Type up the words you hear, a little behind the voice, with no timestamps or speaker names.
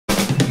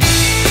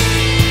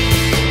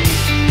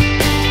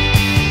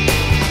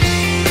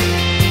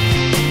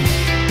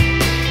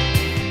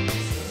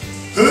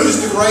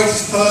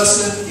greatest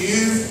person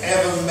you've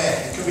ever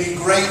met? It can be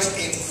great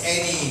in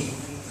any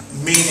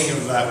meaning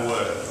of that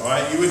word, all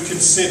right? You would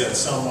consider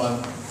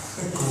someone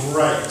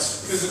great.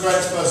 Who's the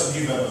greatest person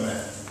you've ever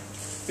met?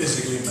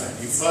 Physically met.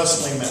 You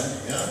personally met them,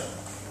 yeah?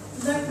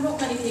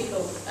 Not many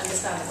people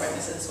understand the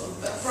greatness of this one,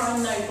 but Brian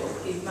Noble,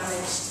 who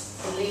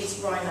managed the Leeds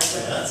Rhino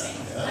rugby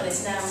team and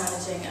is now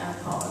managing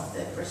part of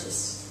the British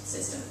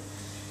system,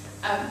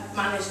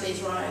 managed Leeds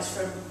Rhinos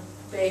from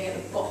being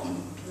at the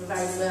bottom, the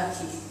very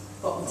murky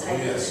bottom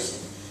table position,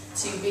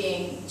 to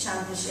being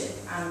championship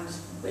and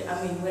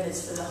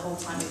winners for the whole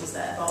time he was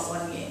there, bar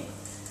 1 year.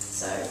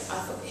 So I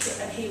thought,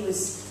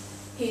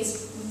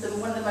 he's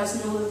one of the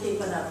most northern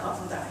people I know apart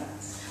from Danny,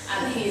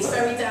 and he is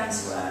very down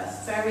to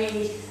earth,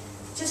 very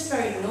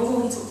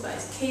normal. He talks about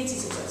his kids, he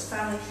talks about his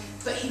family,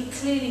 but he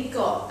clearly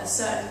got a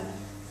certain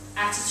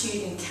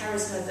attitude and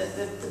charisma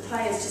that the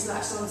players just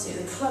latched onto,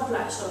 the club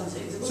latched onto.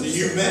 So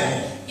you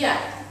met him? Yeah.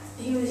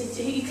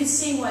 You could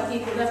see why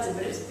people loved him,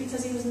 but it was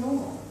because he was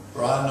normal.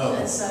 Brian Noble.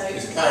 And so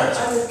his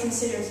character. I would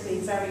consider him to be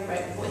very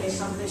great with what he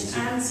accomplished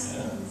and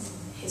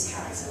his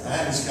character.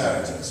 And his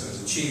character, so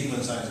his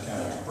achievements and his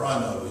character. Yeah.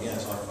 Brian Noble,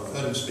 yes, I've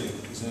heard him speak.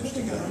 He's an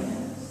interesting guy.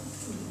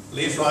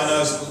 Leeds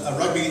Rhinos,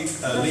 rugby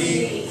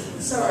league.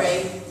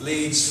 Sorry.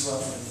 Leeds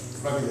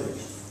rugby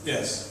league.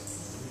 Yes.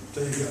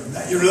 There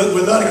you go.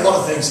 We're learning a lot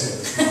of things here.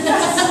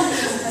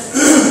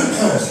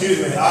 Excuse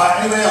me.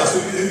 Anyone else who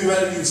you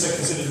would say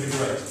considered to be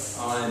great?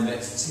 I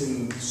met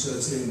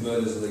Sir Tim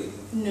Berners-Lee.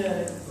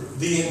 No.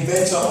 The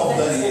inventor of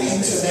the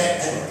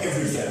internet and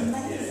everything.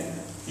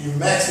 Yeah. You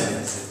met him.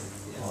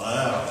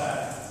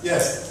 Wow.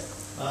 Yes.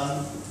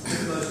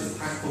 The most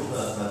impactful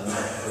person I've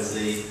met was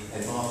the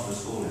headmaster of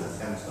school in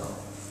Afghanistan.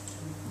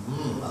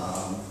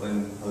 When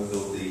we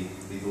built the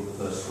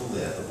first school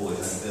there for boys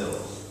and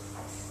girls,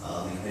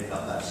 he headed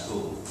up that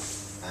school,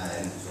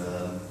 and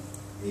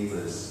he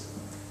was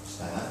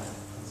stabbed.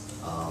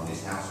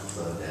 His house was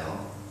burned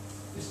down.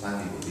 His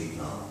family were beaten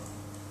up,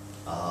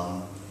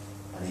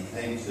 and he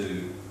came to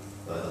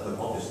the Home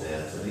Office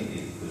there to meet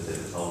me because they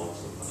were told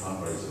a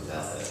fundraiser was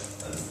out there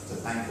and to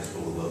thank us for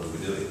all the work we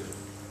were doing.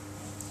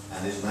 And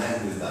this man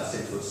who was about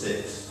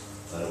 6'6"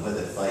 and a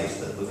weathered face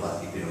that looked like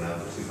he'd been around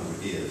for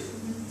 200 years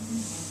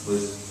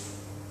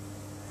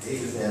he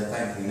was there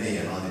thanking me,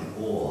 and I'm in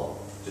awe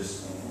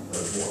just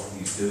of what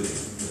he's doing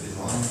with his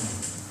life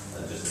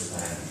and just the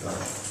stand he's done.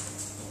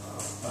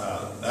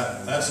 Wow,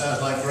 that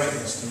sounds like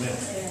greatness to me.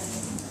 Yeah.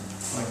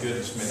 My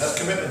goodness me. That's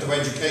commitment to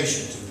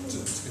education,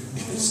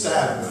 to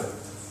stab, but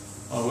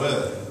oh, well.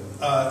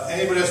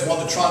 Anybody else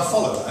want to try and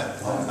follow that?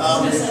 On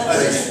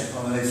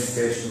an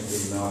educational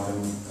thing,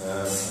 Malcolm,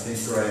 I think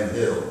Graham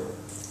Hill,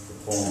 the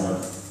former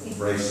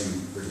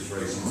British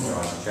racing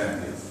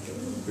champion,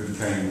 who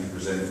came to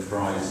present the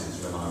prizes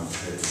when I was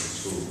head of the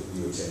school that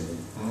you attended.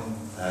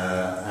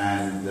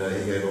 And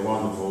he gave a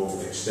wonderful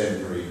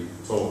extempore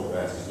talk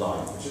about his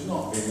life, which had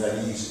not been that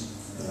easy.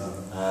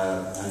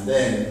 And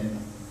then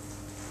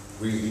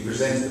he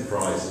presented the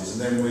prizes,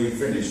 and then we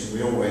finished, and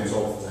we all went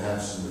off to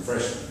have some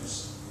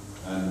refreshments.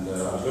 And I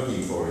was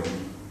looking for him,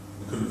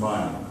 and couldn't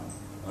find him.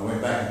 I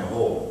went back in the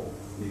hall,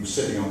 and he was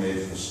sitting on the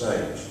edge of the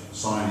stage,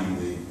 signing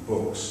the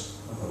books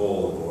of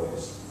all the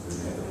boys who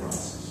had the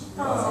prizes.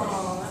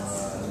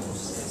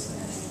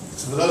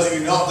 So for those of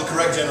you not the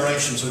correct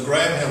generation, so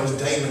Graham Hill was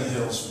Damon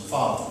Hill's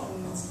father.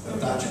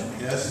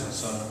 Yes?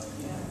 So,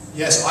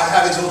 yes, I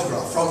have his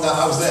autograph. From that,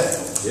 I was there.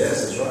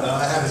 Yes, that's right.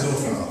 I have his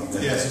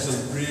autograph. Yes, he's a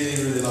really,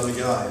 really lovely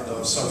guy. That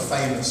was so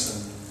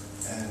famous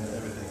and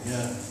everything.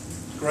 Yeah.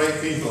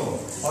 Great people.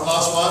 One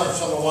last one, if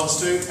someone wants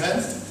to. Pen?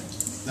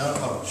 No?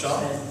 Oh,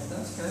 Sean?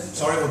 That's okay.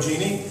 Sorry, or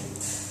Jeannie?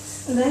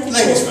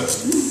 Ladies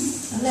first.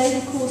 A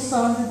lady called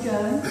Sandra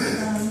Jones,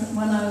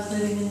 when I was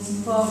living in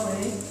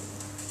Zimbabwe,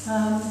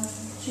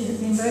 she had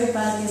been very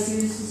badly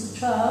abused as a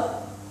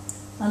child,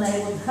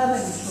 unable to have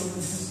any children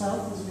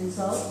herself as a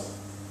result,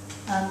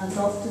 and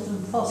adopted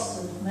and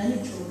fostered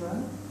many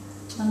children.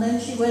 And then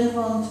she went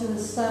on to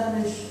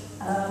establish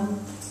a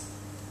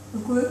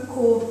group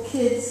called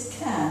Kids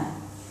Can.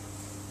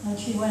 And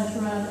she went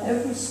around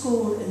every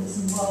school in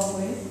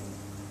Zimbabwe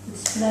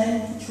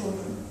explaining to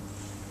children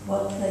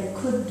what they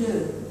could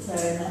do if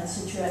they're in that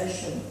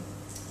situation.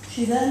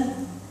 She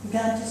then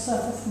began to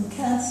suffer from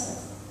cancer,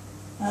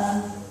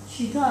 and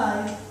she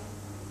died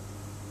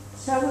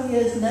several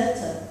years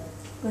later.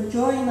 But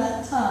during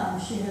that time,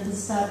 she had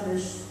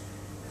established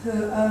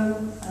her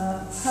own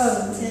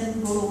home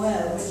in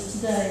Bulawayo, which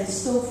today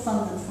is still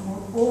funded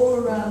from all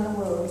around the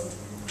world.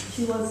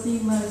 She was the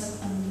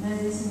most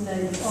amazing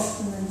lady,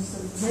 often in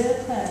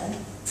severe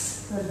pain,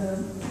 but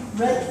her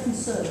great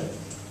concern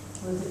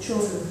were the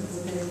children who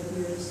were being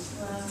abused.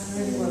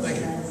 Really was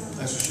amazing.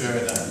 Thanks for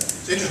sharing that.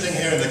 It's interesting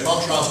hearing the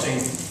contrasting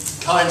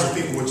kinds of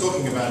people we're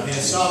talking about here.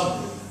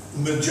 Some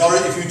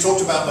majority, if you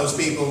talked about those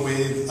people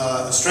with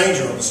a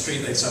stranger on the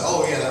street, they'd say,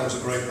 oh yeah, that was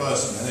a great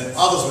person. And then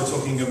others we're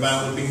talking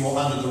about would be more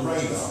under the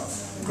radar.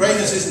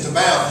 Greatness isn't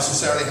about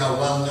necessarily how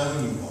well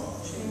known you are.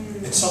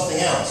 It's something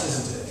else,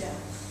 isn't it?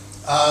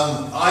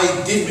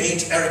 I did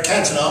meet Eric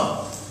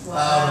Cantona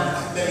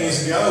Many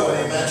years ago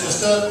in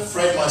Manchester,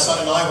 Fred, my son,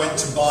 and I went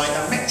to buy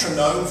a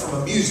metronome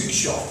from a music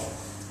shop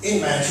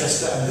in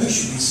Manchester, and who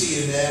should we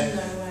see in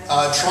there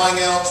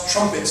trying out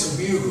trumpets and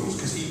bugles,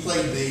 because he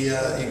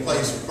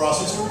plays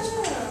brass instruments.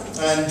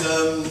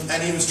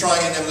 And he was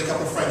trying it, there was a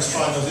couple of friends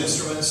trying those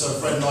instruments, so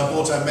Fred and I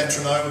bought our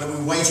metronome, and then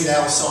we waited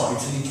outside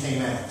till he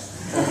came out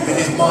with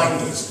his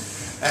minders.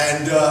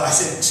 And I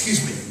said,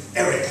 "Excuse me,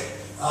 Eric,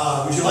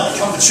 would you like to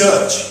come to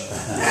church?"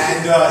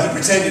 And he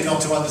pretended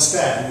not to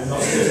understand, he did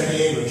not speak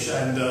any English,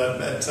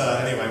 but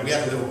anyway, we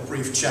had a little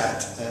brief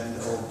chat,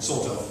 or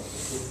sort of,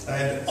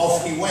 and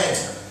off he went.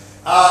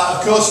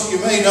 Of course, you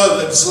may know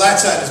that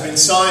Zlatan has been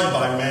signed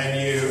by Man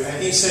U,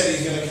 and he said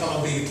he's going to come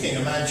and be the king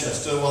of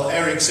Manchester. Well,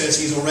 Eric says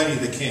he's already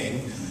the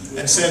king,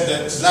 and said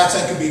that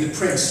Zlatan could be the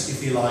prince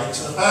if he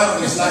likes. And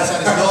apparently Zlatan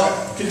is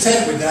not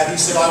content with that. He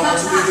said, "I want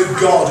to be the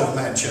god of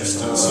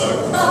Manchester."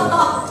 So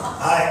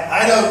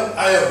I don't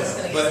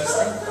know, but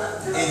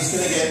it's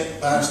going to get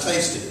perhaps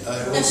tasty.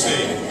 We'll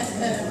see.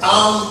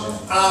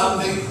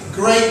 The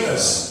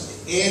greatness,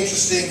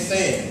 interesting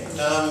thing.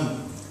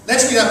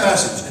 Let's read that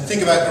passage and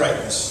think about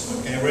greatness.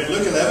 Okay, we're in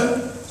Luke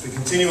 11. We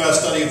continue our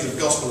study of the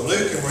Gospel of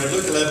Luke, and we're in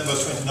Luke 11,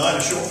 verse 29,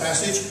 a short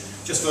passage,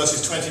 just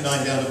verses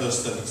 29 down to verse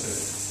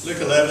 32.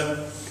 Luke 11,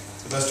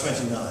 verse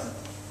 29.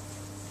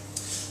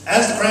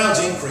 As the crowds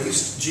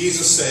increased,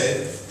 Jesus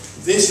said,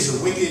 "This is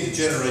a wicked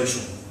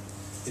generation.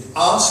 It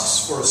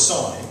asks for a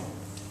sign,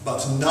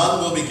 but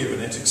none will be given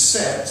it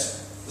except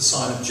the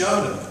sign of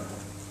Jonah.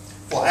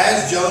 For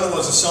as Jonah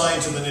was a sign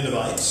to the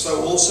Ninevites,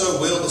 so also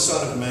will the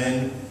Son of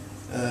Man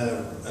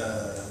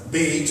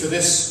be to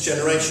this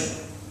generation.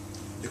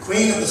 The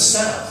Queen of the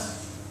South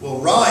will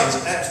rise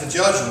at the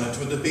judgment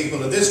with the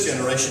people of this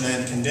generation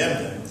and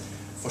condemn them.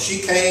 For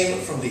she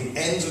came from the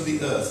ends of the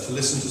earth to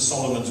listen to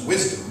Solomon's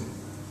wisdom,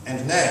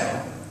 and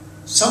now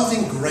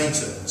something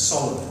greater than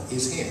Solomon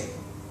is here.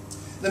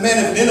 The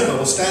men of Nineveh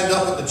will stand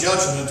up at the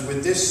judgment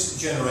with this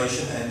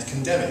generation and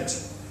condemn it.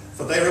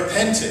 For they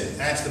repented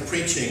at the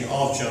preaching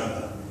of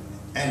Jonah,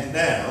 and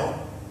now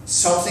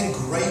something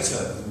greater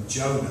than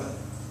Jonah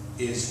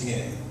is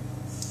here."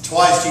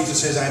 Twice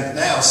Jesus says, "and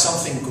now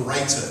something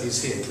greater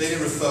is here," clearly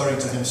referring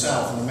to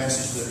himself and the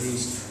message that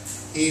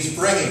he's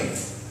bringing.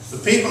 The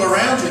people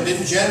around him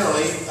didn't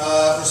generally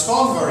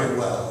respond very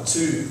well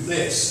to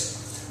this.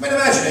 I mean,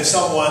 imagine if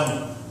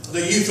someone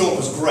that you thought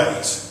was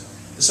great.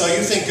 So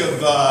you think of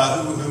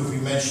who we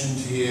mentioned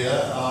here.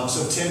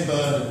 So Tim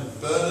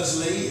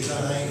Berners-Lee, is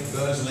that name?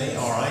 Berners-Lee,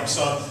 all right.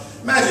 So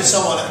imagine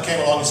someone that came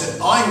along and said,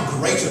 "I'm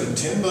greater than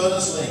Tim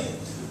Berners-Lee."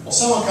 Or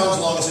someone comes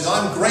along and says,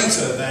 "I'm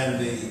greater than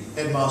the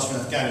headmaster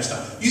in Afghanistan."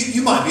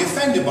 You might be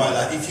offended by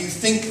that if you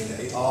think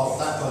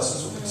that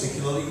person's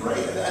particularly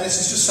great. And this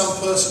is just some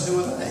person,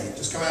 who are they?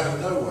 Just come out of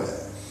nowhere.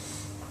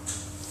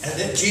 And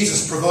then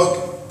Jesus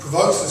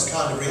provokes this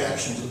kind of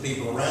reaction to the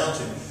people around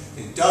him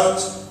who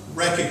don't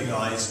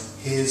recognize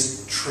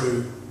his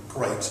true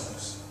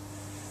greatness.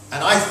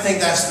 And I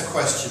think that's the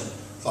question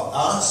for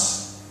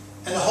us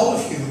and the whole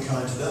of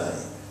humankind today.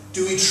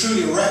 Do we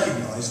truly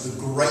recognize the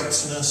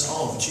greatness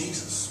of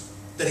Jesus?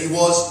 That he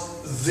was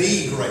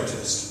the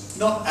greatest,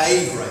 not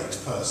a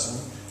great person,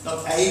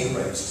 not a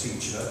great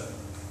teacher,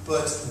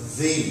 but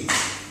the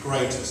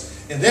greatest.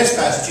 In this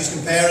passage, he's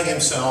comparing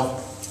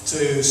himself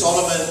to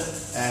Solomon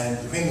and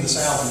the Queen of the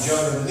South and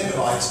Jonah and the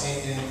Ninevites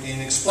in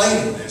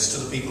explaining this to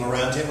the people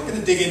around him. We're going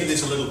to dig into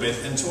this a little bit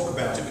and talk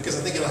about it, because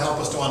I think it'll help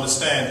us to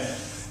understand,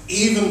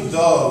 even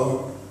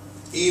though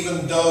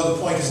the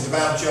point isn't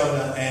about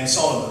Jonah and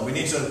Solomon, we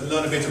need to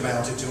learn a bit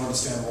about it to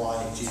understand why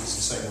Jesus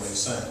is saying what he's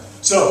saying.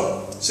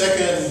 So,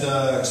 Second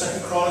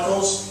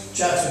Chronicles,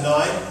 chapter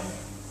 9.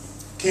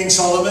 King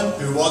Solomon,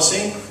 who was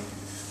he?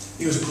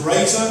 He was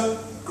greater,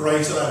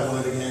 that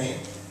word again,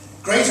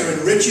 greater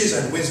in riches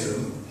and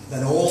wisdom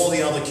than all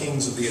the other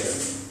kings of the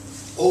earth.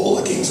 All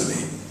the kings of the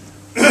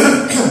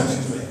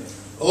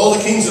all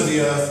the kings of the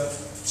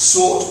earth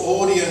sought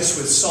audience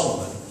with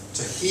Solomon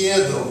to hear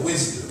the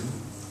wisdom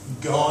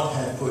God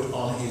had put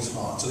on his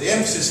heart. So the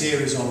emphasis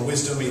here is on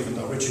wisdom, even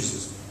though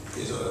riches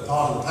is a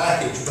part of the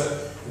package,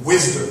 but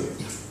wisdom.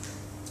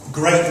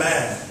 Great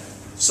man.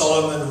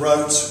 Solomon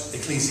wrote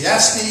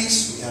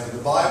Ecclesiastes, we have in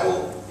the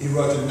Bible. He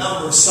wrote a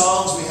number of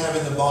Psalms we have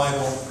in the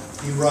Bible.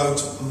 He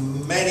wrote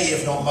many,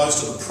 if not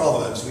most, of the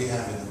Proverbs we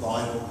have in the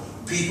Bible.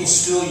 People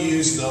still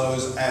use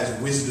those as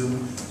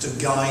wisdom to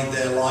guide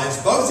their lives,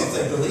 both if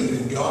they believe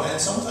in God and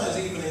sometimes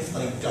even if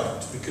they don't,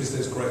 because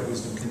there's great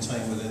wisdom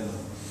contained within them.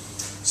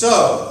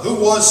 So, who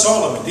was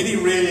Solomon? Did he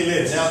really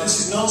live? Now, this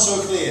is not so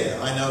clear,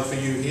 I know, for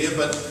you here,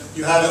 but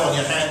you have it on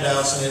your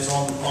handouts and it's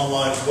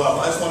online as well.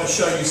 I just want to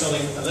show you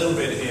something a little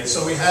bit here.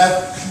 So we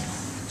have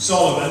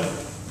Solomon.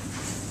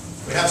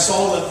 We have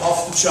Solomon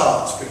off the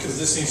charts, because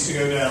this needs to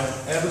go down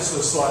ever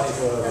so slightly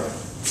further.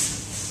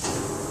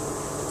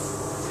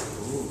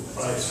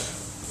 Right.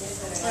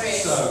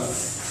 So,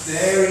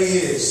 there he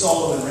is,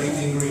 Solomon,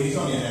 ringed in green. He's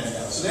on your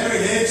handout. So there he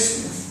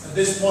is, at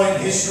this point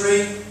in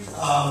history.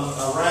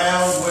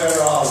 Around,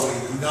 where are we?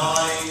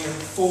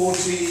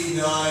 940,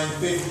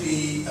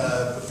 950,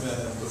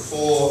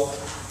 before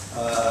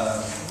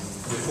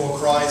before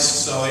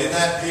Christ. So in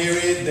that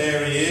period,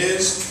 there he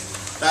is.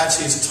 That's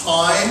his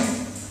time.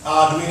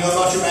 Do we know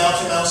much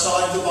about him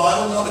outside of the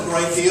Bible? Not a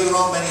great deal. There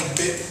aren't many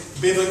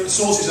biblical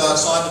sources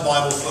outside the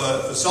Bible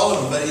for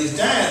Solomon. But his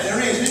dad, there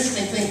is an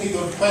interesting thing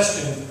people have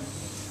questioned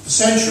for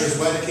centuries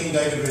whether King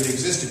David really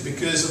existed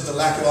because of the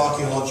lack of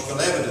archaeological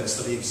evidence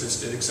that he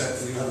existed, except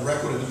that we have a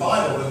record in the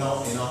Bible but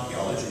not in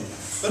archaeology.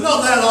 But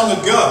not that long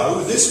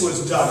ago, this was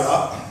dug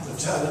up.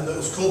 It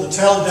was called the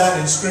Tel Dan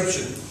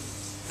inscription.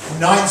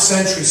 9th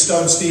century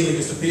stone stele,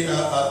 just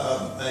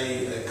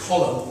a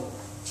column,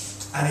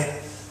 and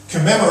it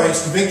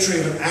commemorates the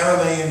victory of an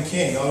Aramean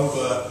king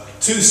over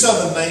two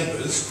southern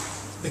neighbours,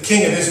 the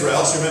king of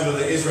Israel. So remember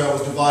that Israel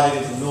was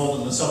divided into the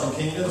northern and southern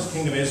kingdoms, the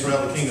kingdom of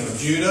Israel, the kingdom of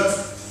Judah.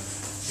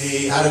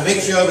 He had a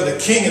victory over the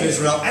king of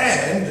Israel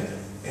and,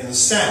 in the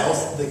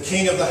south, the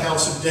king of the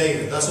house of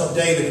David. That's not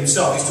David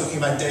himself, he's talking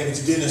about David's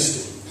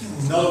dynasty.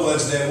 In other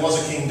words, there was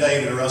a King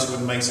David, or else it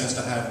wouldn't make sense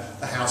to have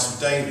the house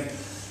of David.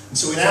 And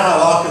so we now have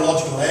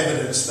archaeological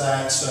evidence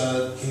that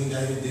King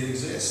David did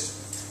exist,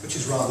 which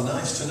is rather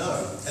nice to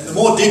know. And the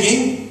more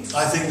digging,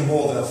 I think the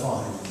more they'll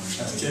find.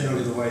 That's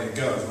generally the way it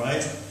goes,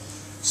 right?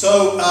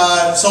 So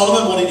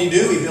Solomon, what did he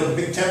do? He built a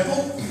big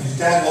temple. His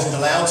dad wasn't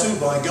allowed to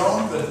by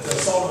God, but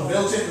Solomon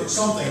built it. It looked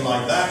something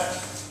like that.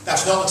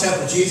 That's not the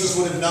temple Jesus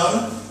would have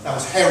known. That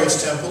was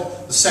Herod's temple,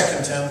 the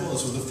second temple.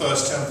 This was the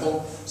first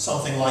temple,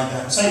 something like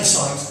that. Same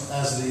site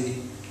as the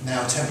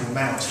now Temple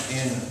Mount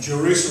in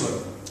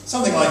Jerusalem.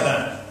 Something like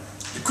that.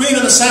 The Queen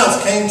of the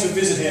South came to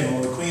visit him,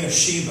 or the Queen of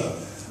Sheba,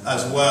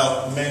 as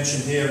well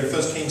mentioned here in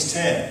 1 Kings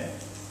 10.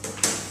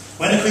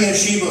 When the Queen of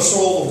Sheba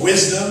saw the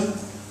wisdom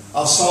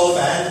of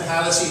Solomon and the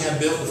palace he had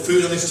built, the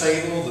food on his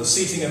table, the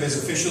seating of his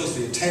officials,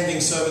 the attending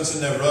servants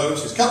in their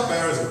robes, his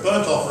cupbearers, the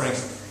burnt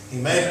offerings he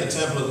made at the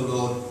temple of the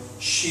Lord,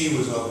 she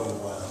was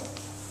overwhelmed.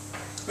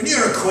 When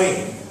you're a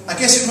queen, I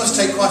guess it must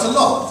take quite a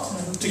lot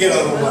to get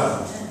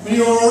overwhelmed. When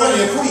you're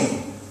already a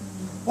queen,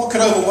 what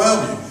could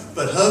overwhelm you?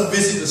 But her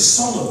visit to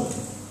Solomon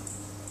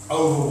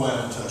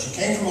overwhelmed her. She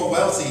came from a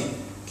wealthy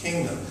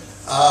kingdom.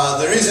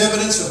 There is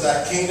evidence of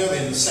that kingdom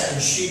in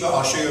Sheba.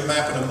 I'll show you a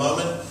map in a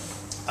moment.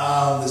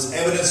 There's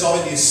evidence of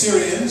it. The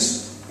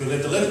Assyrians, who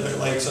lived a little bit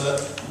later,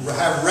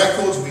 have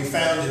records we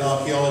found in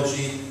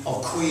archaeology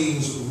of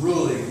queens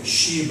ruling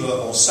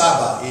Sheba or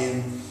Saba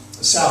in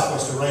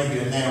southwest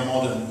Arabia, now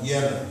modern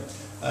Yemen.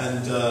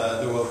 And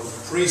there were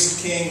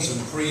priest kings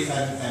and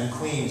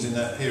queens in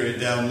that period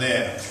down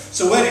there.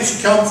 So where did she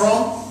come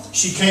from?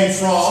 She came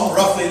from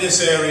roughly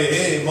this area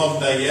here in modern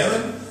day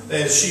Yemen.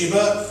 There's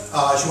Sheba.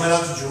 She went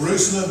up to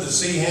Jerusalem to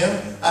see him.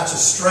 That's a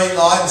straight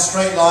line. The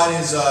straight line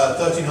is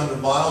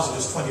 1,300 miles, or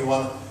just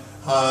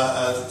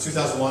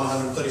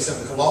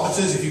 2,137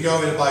 kilometers. If you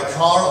go in it by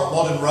car on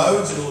modern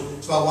roads,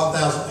 it's about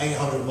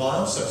 1,800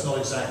 miles, so it's not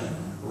exactly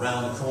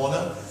around the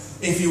corner.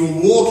 If you were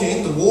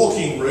walking, the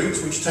walking route,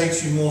 which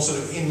takes you more sort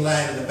of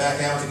inland and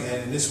back out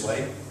again in this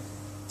way,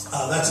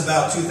 that's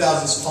about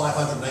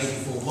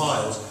 2,584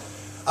 miles.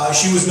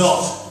 She was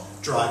not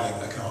driving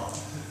a car.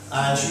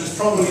 And she was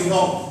probably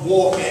not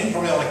walking,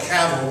 probably on a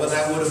camel, but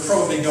that would have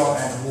probably gone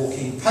at a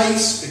walking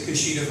pace because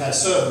she'd have had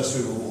servants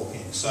who were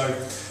walking. So,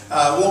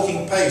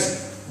 walking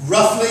pace,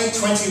 roughly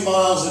 20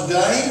 miles a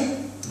day.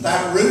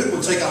 That route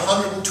would take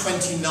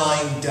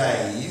 129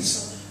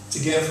 days to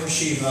get from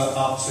Sheba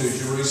up to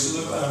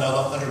Jerusalem, and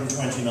another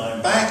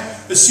 129 back,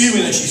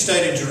 assuming that she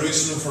stayed in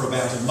Jerusalem for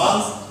about a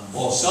month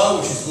or so,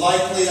 which is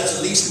likely. That's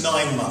at least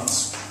 9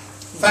 months.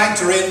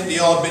 Factor in the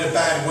odd bit of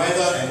bad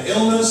weather and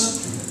illness.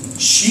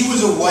 She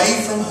was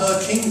away from her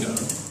kingdom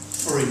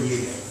for a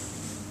year.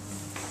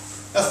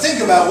 Now think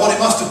about what it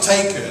must have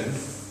taken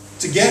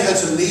to get her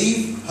to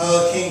leave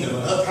her kingdom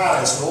and her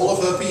palace and all of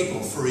her people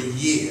for a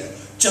year,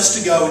 just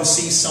to go and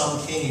see some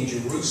king in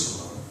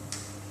Jerusalem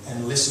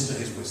and listen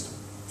to his wisdom.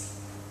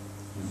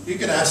 You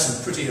can have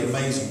some pretty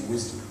amazing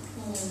wisdom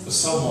for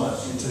someone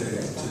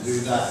to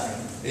do that.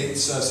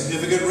 It's a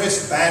significant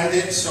risk.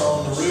 Bandits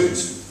on the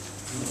route,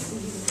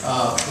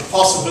 the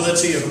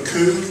possibility of a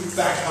coup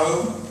back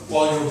home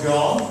while you're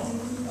gone,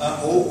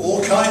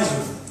 all kinds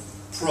of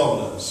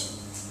problems.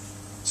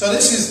 So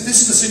this is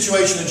the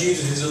situation that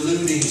Jesus is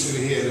alluding to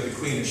here with the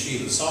Queen of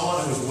Sheba,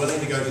 someone who was willing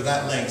to go to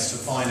that length to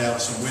find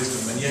out some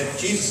wisdom. And yet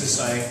Jesus is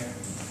saying,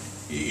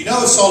 you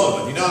know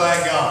Solomon, you know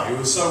that guy who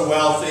was so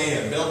wealthy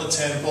and built a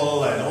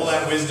temple and all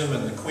that wisdom,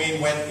 and the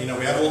queen went, we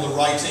have all the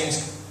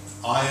writings.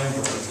 I am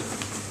greater.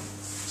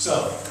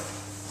 So,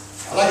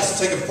 I'd like us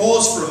to take a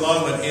pause for a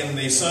moment in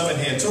the sermon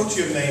here and talk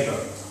to your neighbour.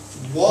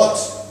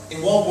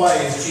 In what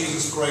way is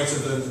Jesus greater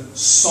than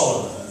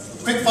Solomon?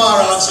 Quick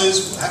fire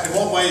answers. In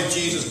what way is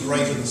Jesus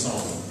greater than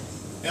Solomon?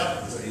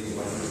 Yeah?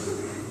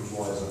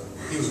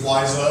 He was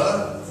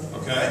wiser.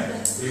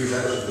 Okay. He was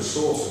actually the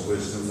source of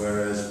wisdom,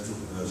 whereas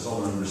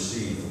Solomon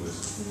received the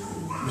wisdom.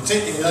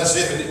 Particularly, that's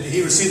it.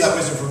 He received that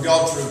wisdom from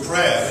God through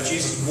prayer, but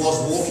Jesus was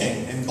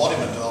walking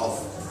embodiment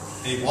of.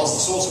 He was the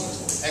source of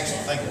wisdom.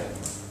 Excellent. Thank you.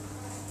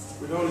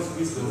 With all his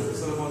wisdom,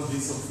 Solomon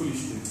did some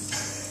foolish things.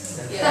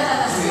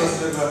 Yeah. He was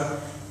never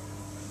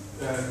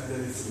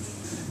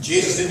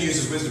Jesus didn't use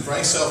his wisdom for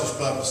any selfish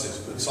purposes,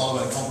 but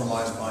Solomon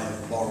compromised by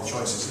moral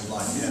choices in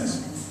life,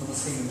 yes.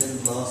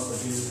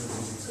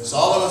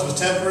 Solomon's was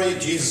temporary,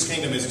 Jesus'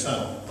 kingdom is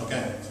eternal.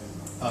 Okay.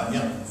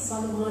 Yeah.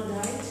 Solomon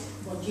died,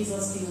 but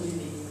Jesus still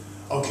living.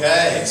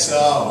 Okay,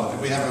 so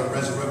we have a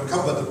resurrection. We'll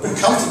come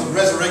to the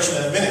resurrection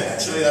in a minute,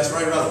 actually. That's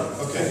very relevant.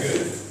 Okay,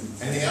 good.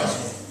 Anything else?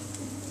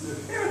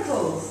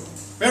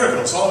 Miracles.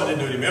 Miracles. Solomon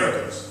didn't do any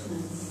miracles.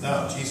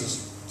 No,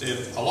 Jesus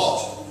did a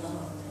lot.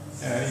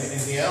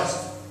 Anything else?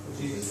 Well,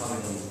 Jesus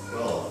coming on the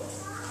world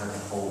had the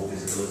whole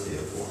visibility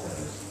of what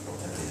heaven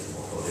is and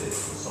what God is.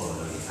 And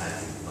Solomon only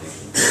had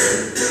information.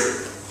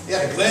 He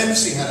had a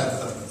glimpse, he had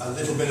a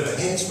little bit of a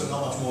hint, but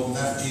not much more than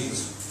that.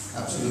 Jesus,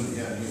 absolutely,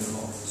 yeah, he knew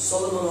a lot.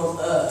 Solomon on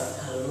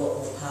earth had a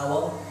lot more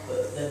power,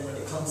 but then when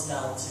it comes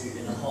down to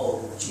in a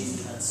whole,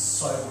 Jesus had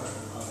so much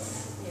more power.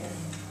 Yeah.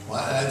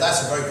 Well,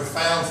 that's a very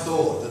profound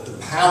thought, that the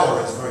power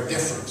is very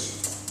different.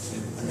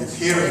 And the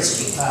appearance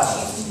of the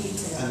power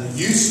and the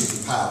use of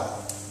the power.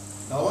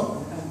 No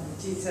one?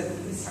 Jesus said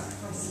he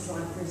sacrificed his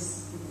life for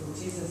his people.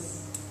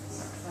 Jesus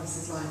sacrificed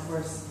his life for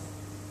us.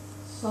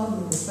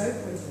 Solomon was very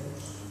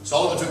privileged.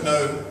 Solomon took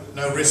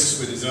no risks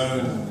with his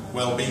own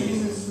well-being.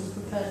 Jesus was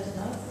prepared to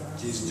die for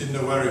us. Jesus didn't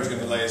know where he was going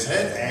to lay his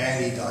head,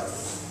 and he died for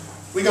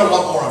us. We got a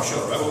lot more, I'm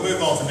sure. Right? We'll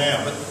move on for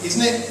now. But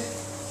isn't it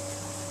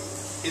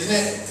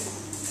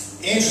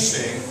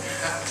interesting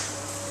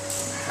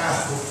how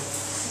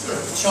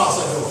Charles,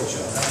 let go of the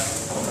show.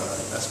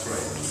 That's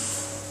great.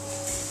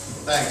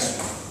 Thanks.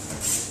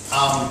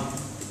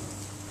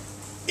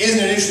 Isn't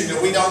it interesting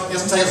that it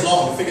doesn't take us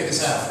long to figure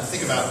this out and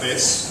think about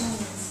this?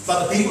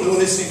 But the people who were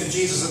listening to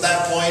Jesus at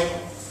that point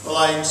were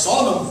like,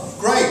 Solomon,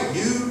 great.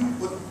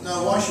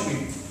 Why should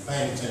we be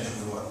paying attention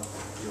to what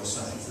you're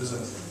saying? There's a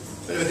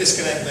bit of a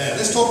disconnect there.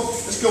 Let's go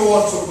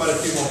on and talk about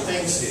a few more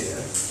things here.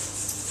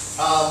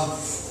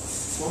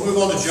 We'll move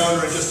on to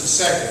Jonah in just a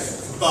second.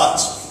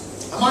 But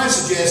I might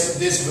suggest that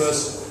this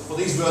verse, or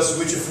these verses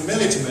which are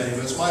familiar to many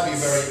of us, might be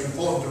very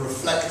important to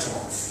reflect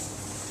on.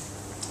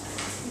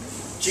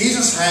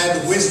 Jesus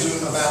had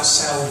wisdom about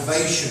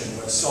salvation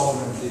where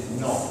Solomon did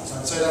not.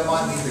 I'd say that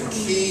might be the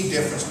key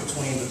difference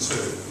between the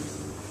two.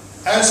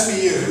 As for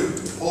you,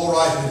 Paul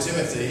writing to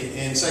Timothy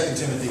in 2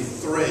 Timothy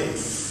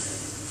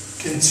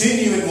 3,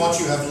 continue in what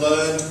you have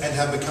learned and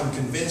have become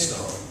convinced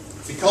of,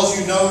 because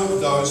you know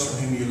those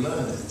from whom you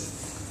learned it,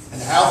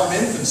 and how from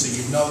infancy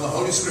you've known the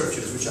Holy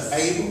Scriptures, which are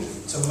able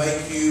to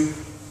make you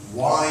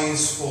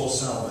wise for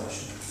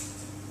salvation.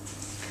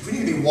 If we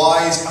need to be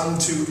wise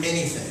unto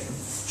anything,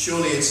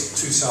 surely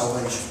it's to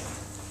salvation.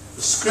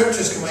 The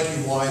Scriptures can make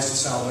you wise to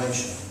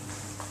salvation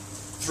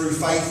through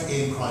faith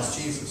in Christ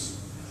Jesus.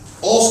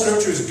 All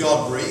Scripture is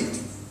God-breathed.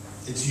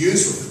 It's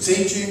useful for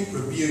teaching,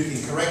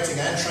 rebuking, correcting,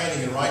 and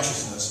training in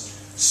righteousness,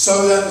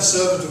 so that the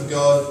servant of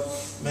God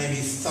may be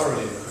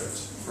thoroughly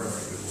equipped for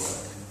every good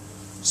work.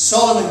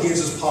 Solomon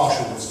gives us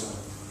partial wisdom.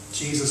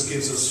 Jesus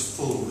gives us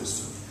full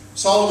wisdom.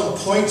 Solomon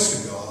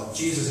points to God.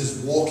 Jesus is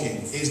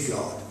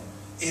God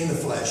in the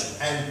flesh.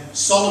 And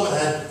Solomon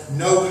had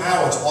no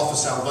power to offer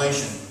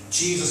salvation.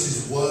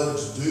 Jesus'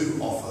 words do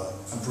offer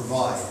and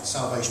provide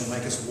salvation,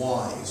 make us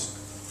wise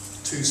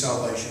to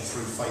salvation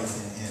through faith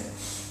in him.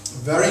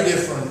 Very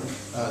different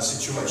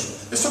situation.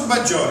 Let's talk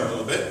about Jonah a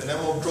little bit, and then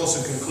we'll draw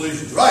some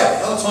conclusions. Right,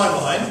 another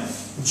timeline.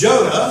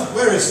 Jonah,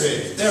 where is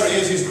he? There he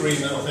is, his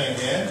green little thing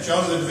here.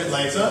 Jonah lived a bit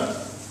later.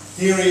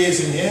 Here he is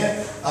in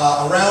here,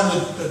 around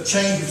the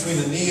change between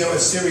the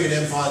Neo-Assyrian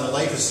Empire and the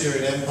late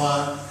Assyrian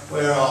Empire.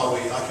 Where are we?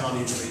 I can't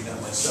even read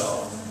that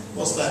myself.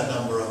 What's that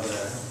number up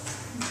there?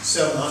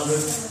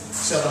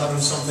 700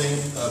 something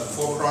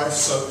before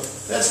Christ. So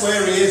that's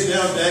where he is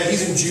down there.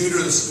 He's in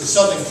Judah, the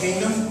southern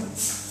kingdom.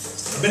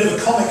 A bit of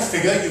a comic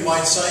figure, you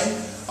might say.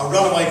 A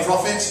runaway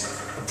prophet,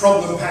 a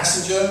problem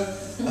passenger,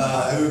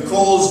 who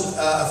caused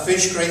a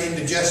fish great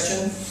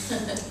indigestion,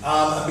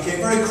 and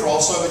became very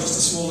cross over just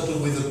a small little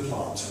withered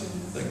plant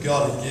that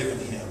God had given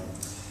him.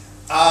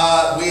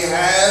 We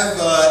have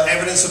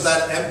evidence of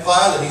that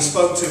empire that he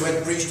spoke to when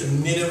he preached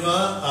in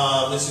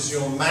Nineveh. This is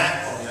your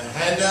map on your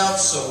handout.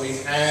 So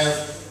we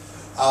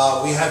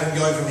have him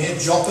going from here.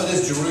 Joppa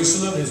is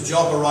Jerusalem. His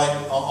Joppa right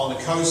on the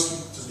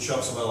coast. Doesn't show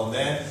up so well on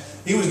there.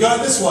 He was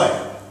going this way.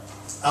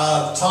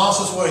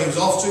 Tarsus, where he was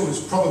off to, was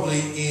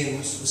probably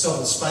in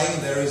southern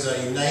Spain. There is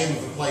a name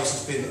of a place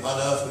that's been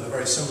unearthed with a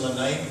very similar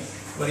name.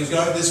 But he's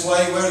going this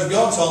way, whereas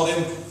God told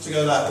him to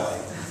go that way.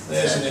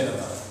 There's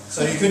Nineveh.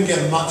 So you couldn't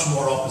get much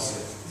more opposite.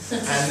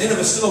 And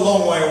Nineveh's still a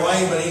long way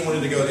away, but he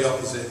wanted to go the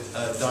opposite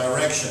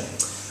direction.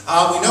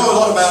 We know a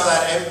lot about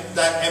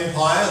that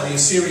empire, the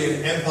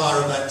Assyrian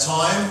Empire of that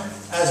time.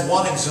 As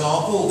one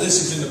example,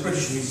 this is in the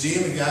British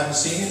Museum. If you haven't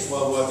seen it, it's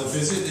well worth a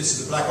visit. This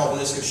is the Black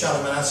Obelisk of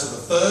Shalmaneser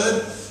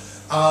III.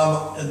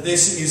 And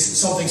this is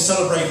something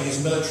celebrating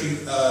his military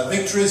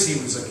victories. He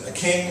was a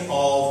king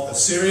of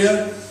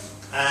Assyria.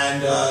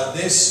 And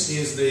this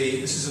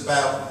is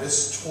about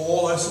this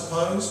tall, I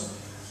suppose.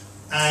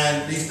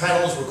 And these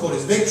panels record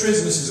his victories,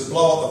 and this is a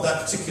blow-up of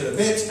that particular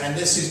bit. And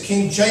this is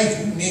King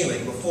Jehu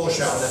kneeling before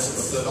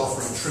Shalmaneser III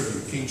offering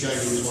tribute. King Jehu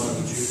is one of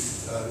the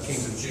the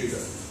kings of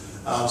Judah.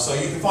 So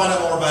you can find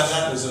out more about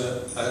that. There's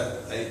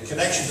a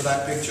connection to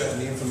that picture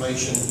and the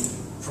information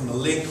from the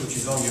link which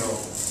is on your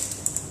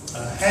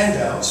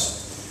handouts.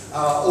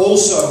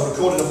 Also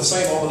recorded on the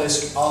same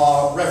obelisk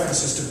are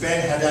references to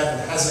Ben-Hadad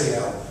and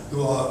Hazael,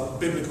 who are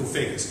biblical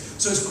figures.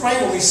 So it's great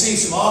when we see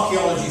some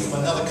archaeology from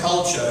another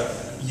culture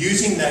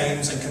using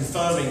names and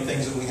confirming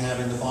things that we have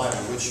in the Bible,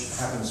 which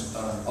happens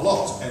a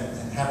lot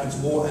and happens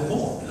more and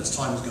more as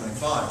time is going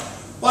by.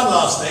 One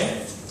last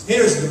thing.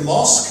 Here is the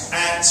mosque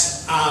at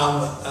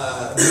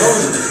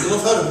Mosul. You'll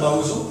have heard of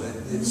Mosul.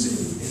 It's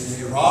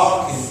in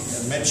Iraq,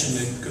 and mentioned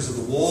it because of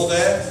the war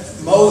there.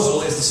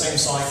 Mosul is the same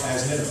site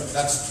as Nineveh.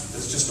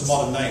 That's just a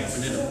modern name for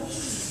Nineveh.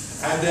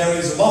 And there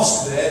is a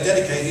mosque there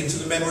dedicated to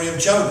the memory of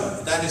Jonah.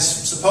 That is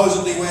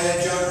supposedly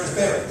where Jonah is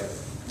buried.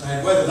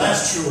 And whether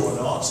that's true or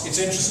not, it's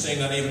interesting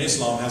that even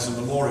Islam has a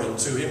memorial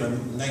to him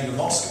and named a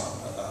mosque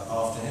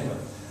after him.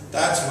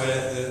 That's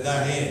where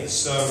that is.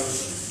 So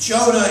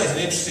Jonah is an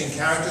interesting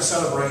character,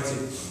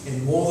 celebrated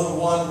in more than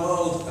one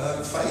world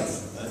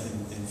faith,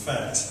 in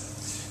fact.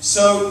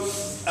 So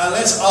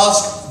let's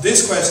ask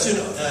this question.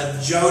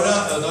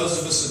 Jonah, those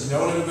of us that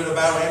know a little bit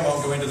about him, I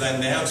won't go into that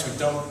now because we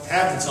don't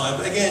have the time.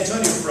 But again,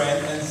 turn to your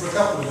friend and for a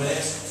couple of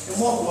minutes, in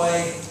what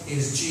way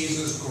is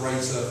Jesus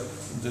greater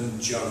than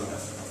Jonah?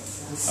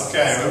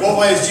 Okay, in what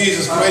way is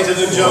Jesus greater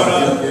than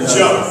Jonah?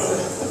 Jonah.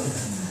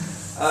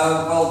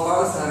 Well,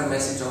 both had a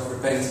message of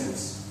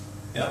repentance,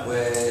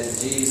 where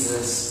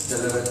Jesus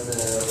delivered the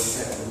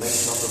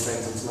message of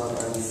repentance not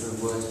only through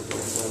words but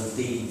also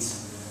deeds,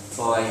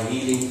 by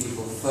healing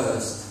people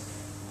first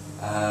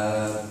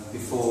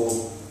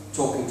before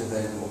talking to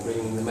them or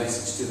bringing the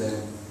message to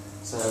them.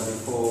 So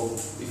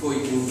before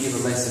you can give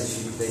a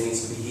message, there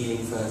needs to be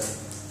healing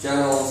first.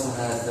 Jonah also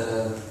had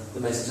the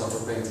message of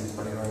repentance,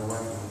 but he ran away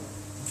from it.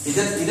 He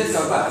did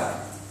go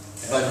back,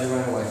 but he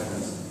ran away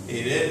from it.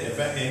 He did. In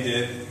fact, he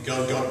did.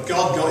 God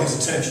got his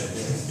attention.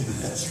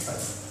 That's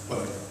right.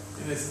 Well,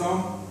 in a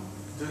storm,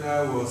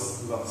 Jonah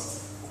was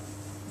lost.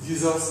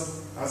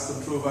 Jesus has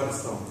control over the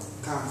storm.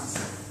 Calm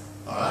himself.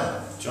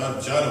 Alright.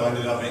 Jonah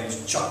ended up being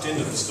chucked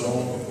into the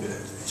storm.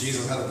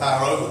 Jesus had the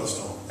power over the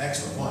storm.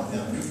 Excellent point.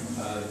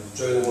 Yeah.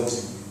 Jonah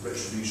wanted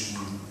retribution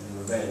and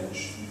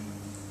revenge. He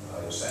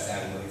was sat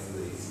down and waiting for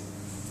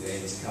the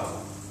end to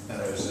come.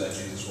 Whereas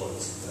Jesus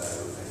wanted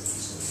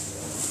repentance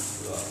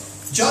and love.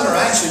 Jonah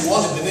actually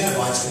wanted the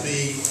Ninevites to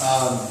be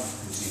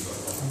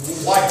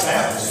wiped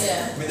out.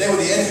 Yeah. I mean, they were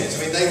the enemies.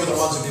 I mean, they were the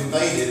ones who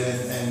invaded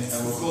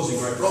and were causing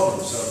great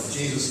problems. So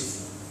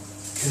Jesus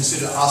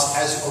considered us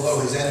as, although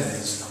his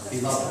enemies, he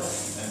loved them.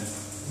 And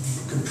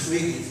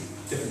completely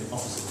different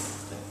opposite.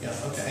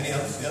 Yeah, okay. Any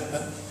others? Yeah,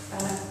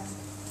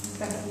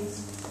 Thank you.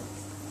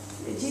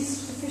 Jesus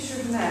was a fisher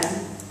of men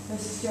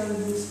versus Jonah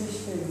who was fish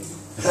food.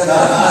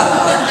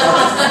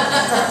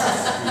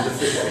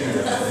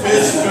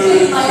 Fish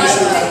food.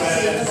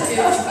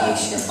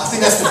 I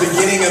think that's the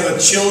beginning of a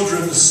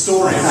children's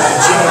story there,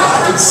 Jonah.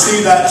 I can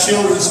see that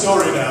children's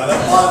story now,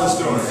 that Bible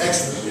story.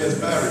 Excellent. Yes,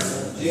 Barry.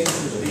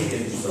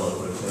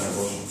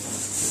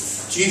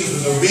 Jesus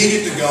was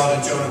obedient to God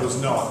and Jonah was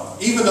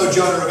not. Even though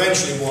Jonah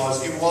eventually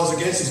was, it was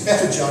against his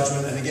better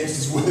judgment and against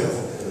his will.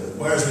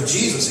 Whereas with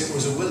Jesus, it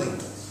was a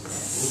willingness.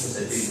 Also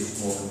said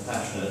Jesus was more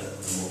compassionate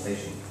and more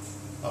patient.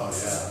 Oh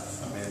yeah,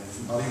 I mean,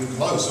 not even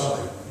close, are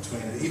they?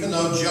 Between, even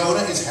though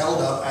Jonah is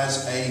held up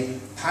as a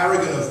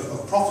paragon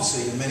of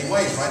prophecy in many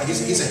ways, right?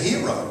 He's a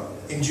hero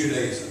in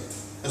Judaism,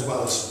 as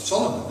well as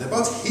Solomon. They're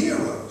both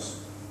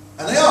heroes.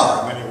 And they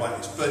are in many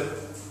ways, but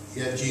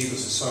yet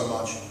Jesus is so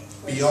much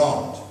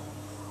beyond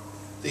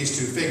these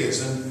two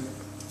figures. And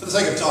for the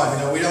sake of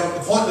time, we don't.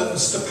 The point that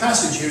the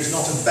passage here is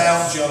not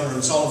about Jonah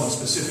and Solomon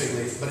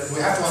specifically, but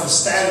we have to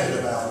understand a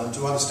bit about them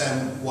to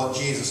understand what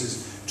Jesus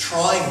is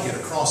trying to get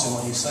across in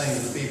what he's saying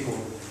to the people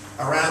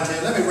around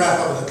him. Let me wrap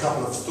up with a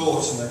couple of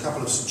thoughts and a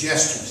couple of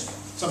suggestions.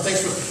 Some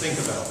things for us to think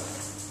about.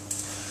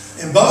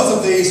 In both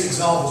of these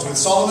examples, with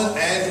Solomon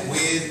and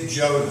with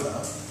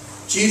Jonah,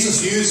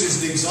 Jesus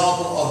uses the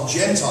example of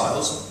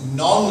Gentiles,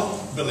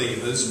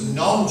 non-believers,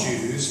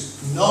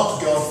 non-Jews,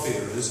 not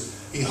God-fearers.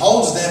 He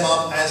holds them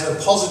up as a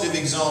positive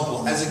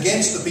example, as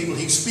against the people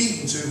he's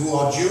speaking to who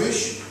are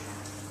Jewish,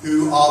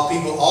 who are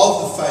people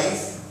of the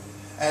faith,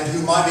 and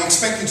who might be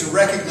expected to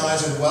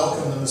recognize and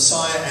welcome the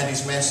Messiah and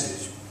his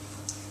message.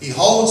 He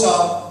holds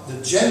up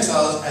the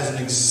Gentiles as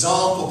an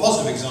example,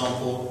 positive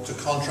example, to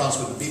contrast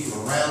with the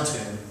people around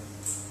him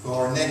who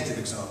are a negative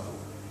example.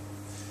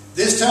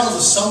 This tells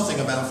us something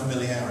about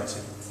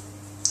familiarity.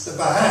 That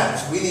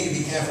perhaps we need to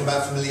be careful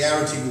about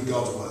familiarity with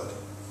God's word.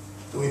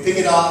 Do we pick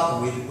it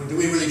up and do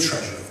we really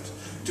treasure it?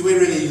 Do we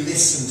really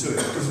listen to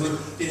it? Because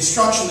the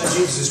instruction that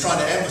Jesus is trying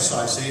to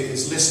emphasize here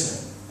is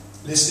listening.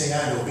 Listening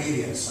and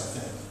obedience, I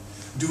think.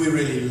 Do we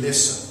really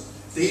listen?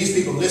 These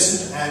people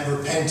listened and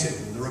repented.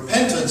 And the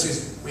repentance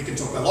is, we can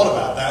talk a lot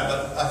about that,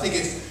 but I think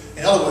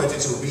in other words,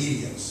 it's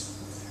obedience.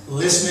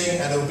 Listening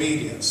and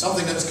obedience.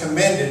 Something that's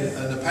commended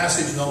in the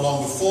passage not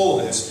long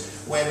before this,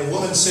 when the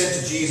woman said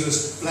to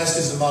Jesus, "Blessed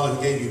is the mother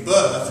who gave you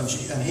birth,"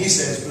 and he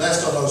says,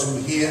 "Blessed are those who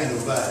hear and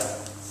obey."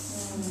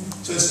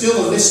 So it's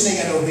still a listening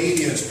and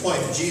obedience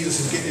point that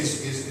Jesus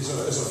is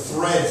a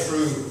thread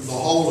through the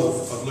whole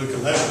of Luke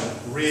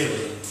 11,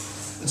 really.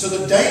 And so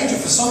the danger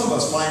for some of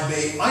us might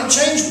be, I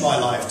changed my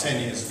life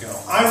 10 years ago.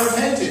 I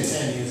repented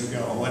 10 years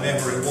ago, or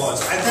whenever it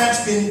was, and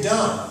that's been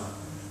done.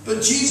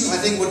 But Jesus, I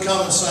think, would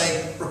come and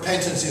say,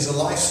 repentance is a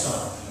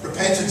lifestyle.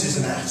 Repentance is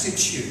an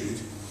attitude.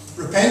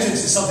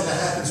 Repentance is something that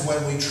happens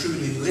when we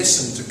truly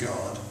listen to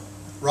God,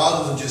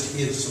 rather than just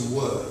hear some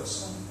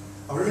words.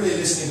 Are we really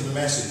listening to the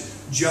message?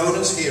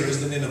 Jonah's hearers,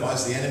 the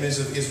Ninevites, the enemies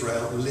of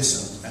Israel,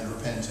 listened and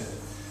repented.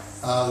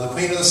 The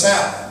Queen of the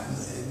South,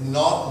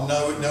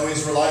 no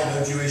Israelite,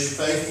 no Jewish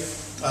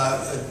faith,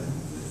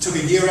 took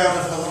a year out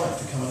of her life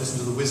to come and listen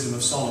to the wisdom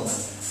of Solomon.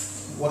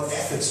 What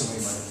efforts are we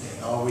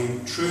making? Are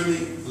we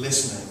truly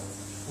listening?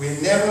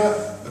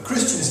 A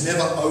Christian is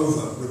never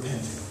over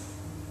repenting.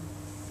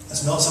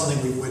 That's not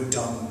something we're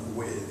done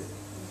with.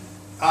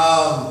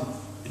 A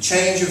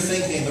change of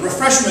thinking. The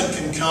refreshment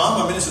can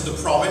come. I ministered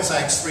the promise,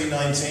 Acts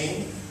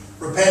 3:19.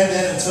 Repent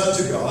then and turn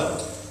to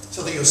God,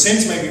 so that your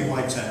sins may be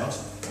wiped out,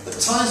 that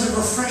times of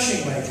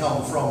refreshing may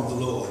come from the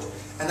Lord,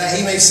 and that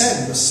he may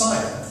send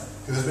Messiah,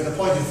 who has been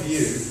appointed for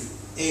you,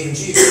 even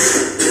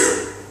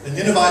Jesus. The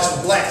Ninevites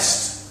were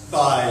blessed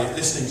by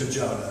listening to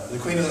Jonah. The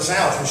Queen of the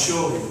South was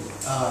surely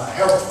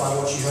helped by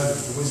what she heard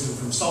of the wisdom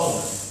from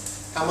Solomon.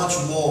 How much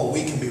more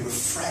we can be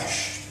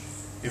refreshed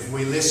if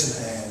we listen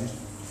and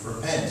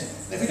repent.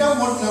 And if we don't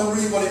want to know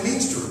really what it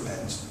means to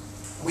repent,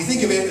 and we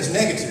think of it as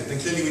negative, then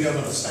clearly we don't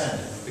understand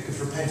it, because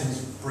repentance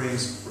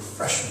brings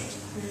refreshment.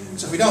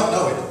 So if we don't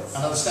know it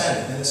and understand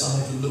it, then it's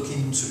something to look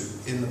into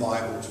in the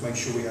Bible to make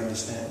sure we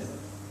understand it.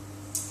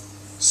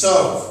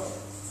 So,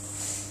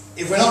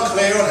 if we're not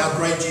clear on how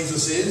great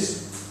Jesus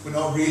is, we're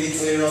not really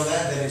clear on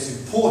that, then it's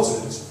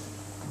important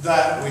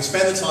that we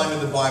spend the time in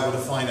the Bible to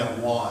find out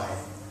why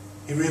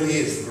he really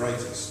is the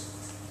greatest.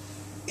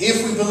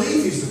 If we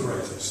believe he's the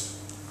greatest,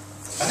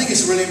 I think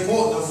it's really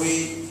important that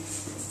we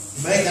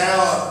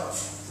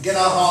get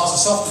our hearts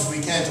as soft as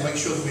we can to make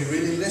sure that we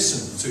really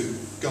listen to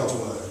God's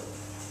word.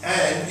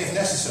 And, if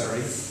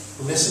necessary,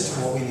 listen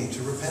to what we need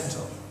to repent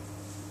of.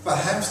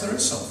 Perhaps there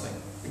is something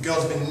that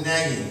God's been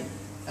nagging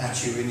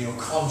at you in your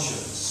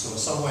conscience or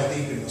somewhere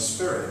deep in your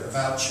spirit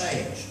about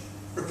change.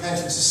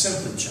 Repentance is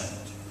simply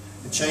change.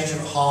 A change of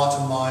heart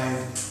and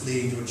mind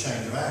leading to a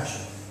change of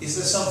action. Is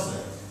there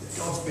something that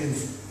God's been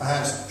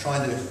perhaps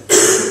trying to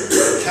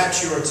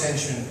catch your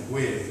attention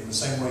with, in the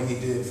same way he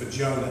did for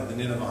Jonah, the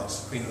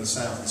Ninevites, the Queen of the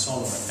South, and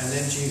Solomon, and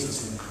then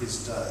Jesus in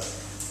his day?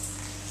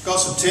 Got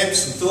some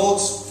tips and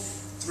thoughts,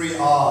 3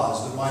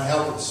 R's that might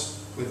help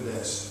us with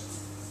this.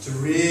 To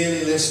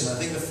really listen. I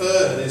think the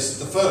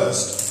first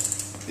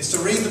is to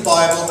read the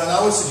Bible, and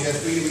I would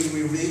suggest we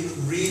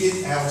read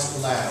it out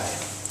loud.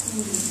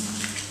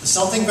 There's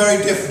something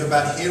very different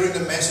about hearing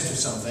the message of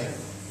something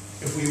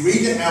if we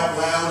read it out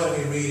loud and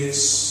we read it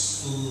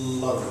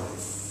slowly.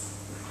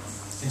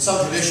 In some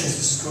traditions,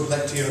 this is called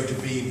Lectio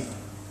Divina,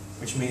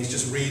 which means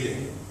just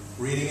reading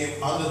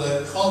it under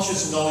the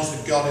conscious knowledge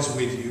that God is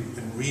with you,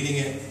 and reading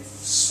it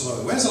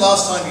slowly. When's the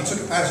last time you took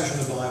a passage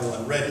from the Bible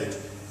and read it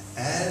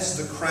as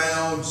the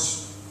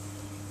crowds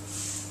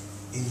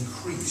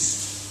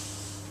increased?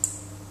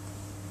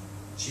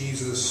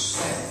 Jesus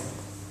said,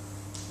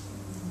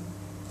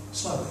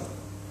 slowly.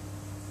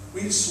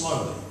 Read it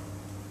slowly.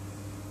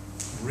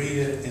 Read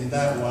it in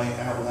that way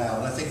out loud.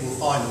 And I think we'll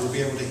find that we'll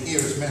be able to hear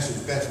his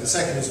message better. The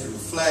second is to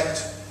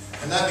reflect.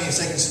 And that means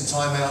taking some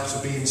time out to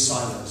be in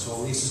silence, or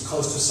at least as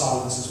close to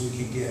silence as we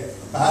can get.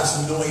 Perhaps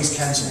some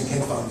noise-cancelling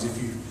headphones if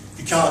you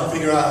can't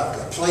figure out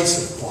a place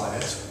of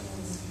quiet.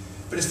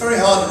 But it's very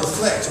hard to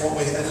reflect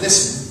and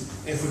listen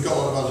if we've got a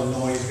lot of other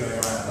noise going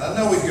around. And I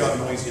know we've got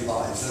noisy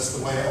lives. That's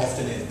the way it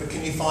often is. But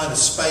can you find a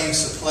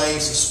space, a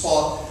place, a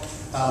spot,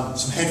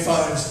 some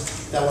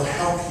headphones that will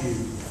help you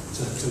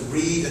to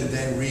read and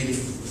then really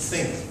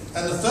think?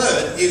 And the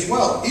third is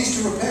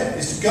to repent,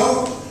 is to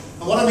go,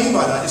 and what I mean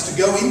by that is to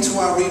go into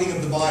our reading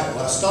of the Bible,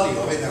 our study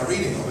of it, our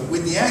reading of it,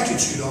 with the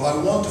attitude of, I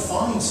want to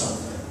find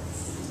something.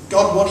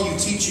 God, what are you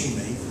teaching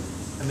me?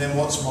 And then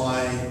what's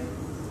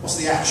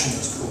the action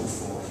that's called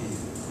for here?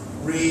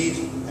 Read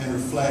and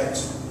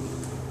reflect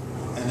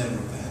and then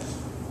repent.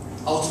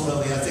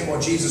 Ultimately, I think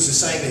what Jesus is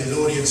saying to his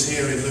audience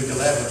here in Luke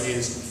 11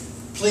 is,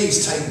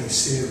 please take me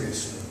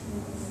seriously.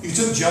 You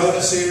took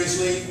Jonah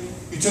seriously.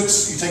 You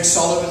take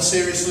Solomon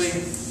seriously.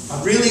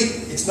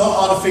 It's not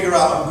hard to figure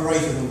out I'm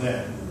greater than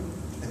them.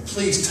 And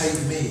please take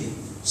me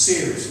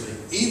seriously,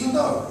 even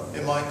though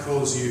it might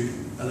cause you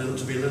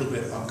to be a little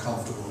bit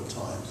uncomfortable at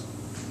times.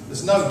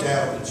 There's no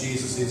doubt that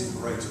Jesus is the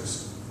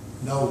greatest.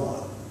 No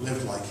one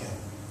lived like him.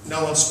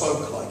 No one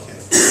spoke like him.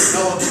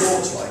 No one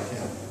talked like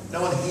him.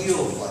 No one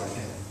healed like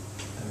him.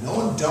 And no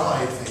one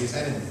died for his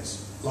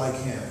enemies like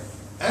him.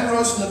 And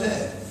rose from the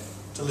dead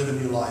to live a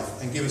new life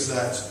and give us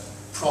that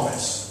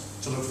promise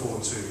to look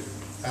forward to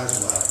as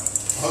well.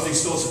 I hope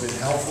these thoughts have been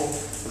helpful.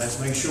 Let's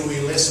make sure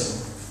we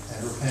listen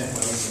and repent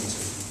when we need to.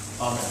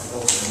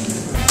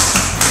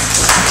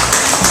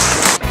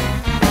 Amen.